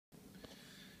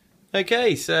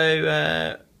Okay,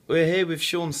 so we're here with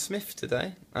Shaun Smith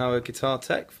today, our guitar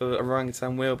tech for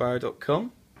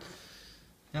orangutanwheelbarrow.com.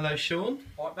 Hello, Shaun.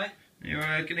 Alright, mate. You're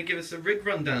going to give us a rig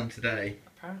rundown today.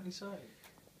 Apparently so.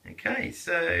 Okay,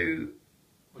 so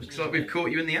looks like we've caught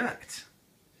you in the act.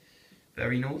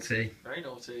 Very naughty. Very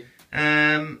naughty.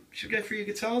 Should we go through your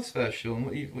guitars first, Shaun?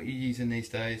 What are you using these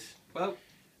days? Well,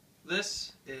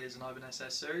 this is an Ibanez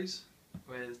S series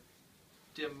with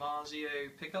DiMarzio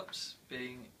pickups,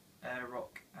 being Air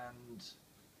Rock and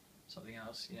something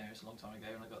else. You know, it's a long time ago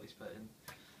when I got these put in.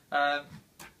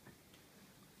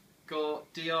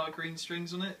 Got DR green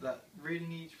strings on it that really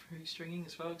need re-stringing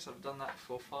as well, because I've done that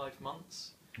for 5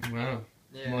 months. Wow.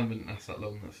 Yeah. Mine wouldn't last that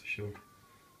long, that's for sure.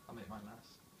 I'll make mine last.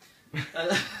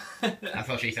 That's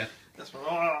what she said. That's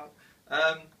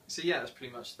so yeah, that's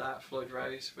pretty much that. Floyd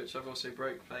Rose, which I've also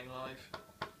broke playing live.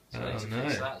 So I need to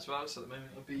fix that as well. So at the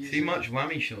moment I'll be using Too much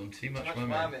whammy, Shaun. Too much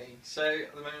whammy. So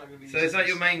at the moment I'm going to be using. So is that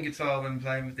your main guitar when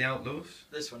playing with the Outlaws?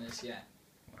 This one is, yeah.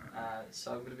 Wow.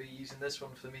 So I'm going to be using this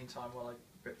one for the meantime while I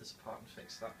rip this apart and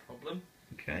fix that problem.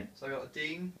 Okay. So I got a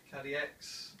Dean Caddy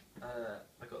X. I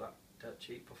got that dirt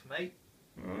cheap off of mate.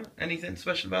 Alright. Anything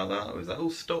special about that, or is that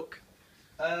all stock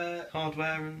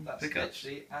hardware and that's pickups?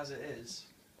 literally as it is.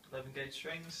 11 gauge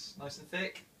strings, nice and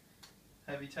thick,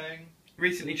 heavy tone.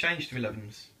 Recently changed to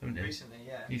 11s, haven't you? Recently,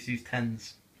 yeah. You used to use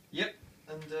 10s. Yep,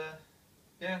 and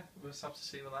yeah, we'll just have to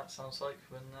see what that sounds like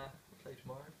when we play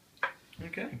tomorrow.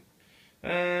 Okay.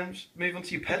 Just move on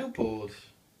to your pedal board.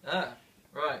 Ah,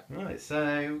 right. Right, so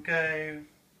we'll go.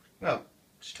 Well,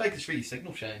 just take us through your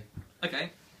signal chain.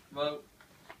 Okay, well,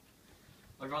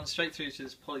 I run straight through to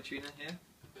this polytuner here,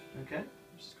 Okay.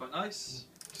 which is quite nice.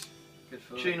 Good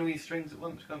for Tune all your strings at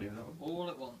once, can't you, with that one? all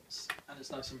at once, and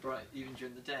it's nice and bright even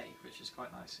during the day, which is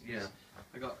quite nice. Yeah.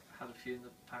 I had a few in the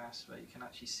past where you can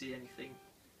actually see anything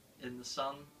in the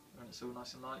sun when it's all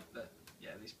nice and light, but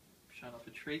yeah, these shine off a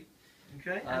treat.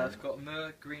 Okay. I've got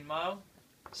Mur Green Mile,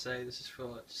 so this is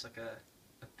for just like a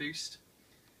boost,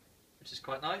 which is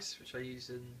quite nice, which I use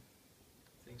in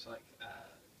things like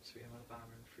Sweet Home Alabama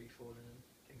and Free Falling and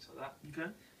things like that.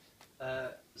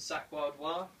 Okay. Zach Wild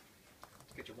Wah,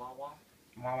 to get your wah wah.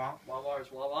 Wow. Wah wah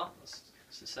is wah wah, that's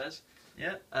what it says.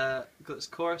 Yeah. I've got this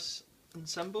chorus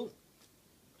ensemble,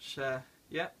 which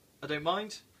yeah, I don't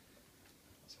mind.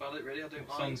 That's about it really, I don't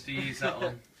What mind. songs do you use that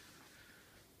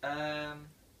on?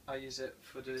 I use it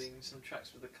for doing some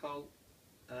tracks with the Cult.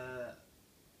 I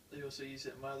also use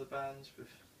it in my other bands with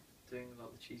doing a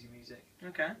lot of the cheesy music.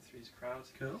 Okay. Three's Crowd.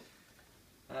 Cool.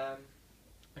 I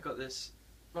got this,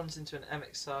 runs into an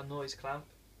MXR noise clamp,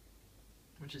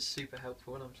 which is super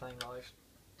helpful when I'm playing live.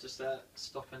 Just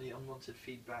stop any unwanted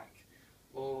feedback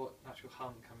or natural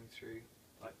hum coming through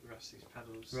like the rest of these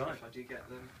pedals. Right. If I do get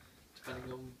them,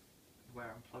 depending on where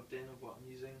I'm plugged in or what I'm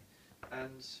using.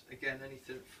 And again,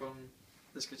 anything from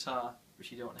this guitar,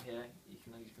 which you don't want to hear, you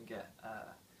can even get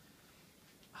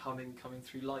humming coming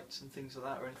through lights and things like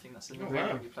that, or anything that's in the room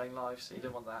when you're playing live, so you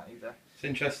don't want that either. It's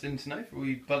interesting to know for all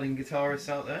you budding guitarists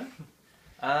out there.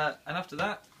 And after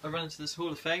that, I run into this Hall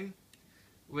of Fame,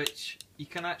 which you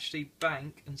can actually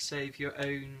bank and save your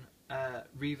own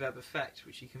reverb effect,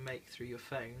 which you can make through your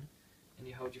phone, and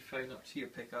you hold your phone up to your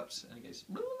pickups, and it goes,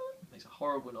 makes a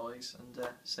horrible noise, and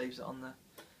saves it on there.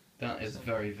 That is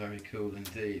very, very cool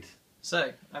indeed.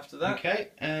 So, after that... Okay,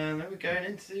 and then we're going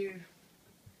into...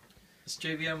 This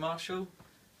JVO Marshall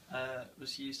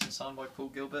was used and signed by Paul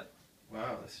Gilbert.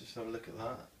 Wow, let's just have a look at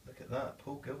that. Look at that,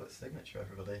 Paul Gilbert's signature,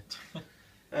 everybody.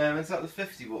 Is that the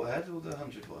 50 watt head or the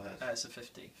 100 watt head? It's a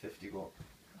 50. 50 watt.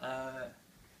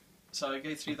 So I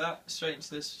go through that, straight into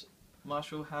this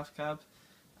Marshall half cab,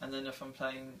 and then if I'm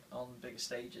playing on bigger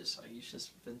stages, I use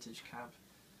this vintage cab.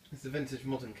 It's the vintage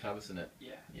modern cab, isn't it?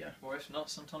 Yeah. Yeah. Or if not,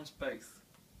 sometimes both.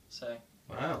 So,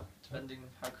 wow. Depending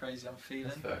how crazy I'm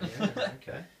feeling. That's fair, yeah,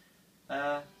 okay.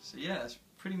 So yeah, that's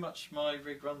pretty much my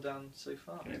rig rundown so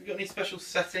far. Have you got any special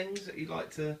settings that you'd like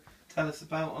to tell us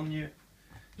about on your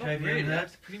Not JVM really, I head?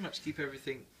 have to pretty much keep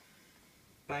everything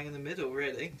bang in the middle,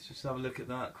 really. Let's just have a look at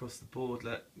that across the board.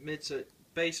 Look. Mid to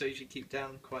bass I usually keep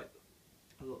down quite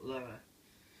a lot lower.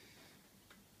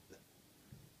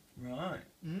 Right.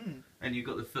 And you've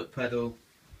got the foot pedal.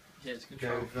 Yeah, it's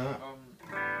controlled Go with that. from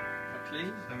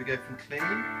clean. So we go from clean.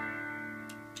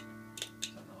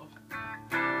 Turn that off.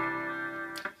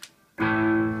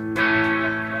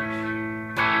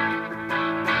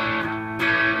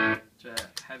 To a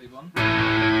heavy one.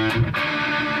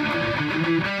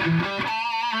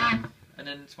 And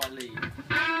then to my lead, which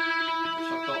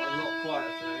I've got a lot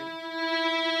quieter through.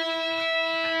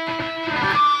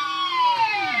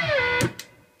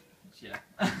 Yeah.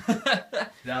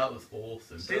 That was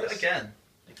awesome. Do that again.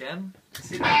 again.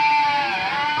 See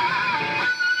that?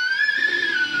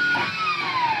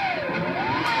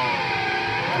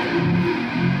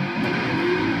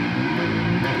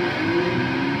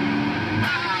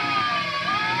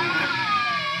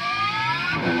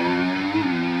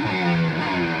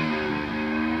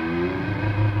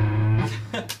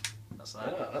 That's Oh,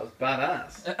 that. that was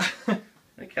badass.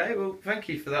 Okay, well, thank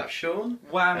you for that, Shaun.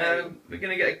 Whammy. We're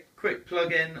going to get a quick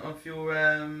plug in of your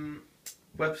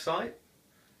website.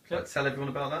 Yep. Tell everyone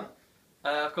about that.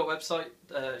 I've got a website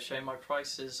showing my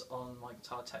prices on my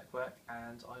guitar tech work,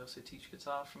 and I also teach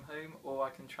guitar from home, or I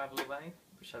can travel away,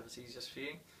 whichever's easiest for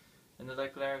you, in the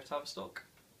local area of Tavistock.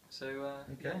 So,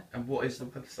 Okay, and what is the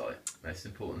website, most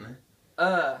importantly?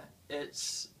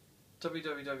 It's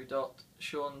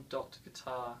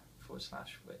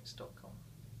www.shaun.guitar/wix.com.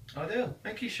 Ideal.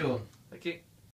 Thank you, Shaun. Thank you.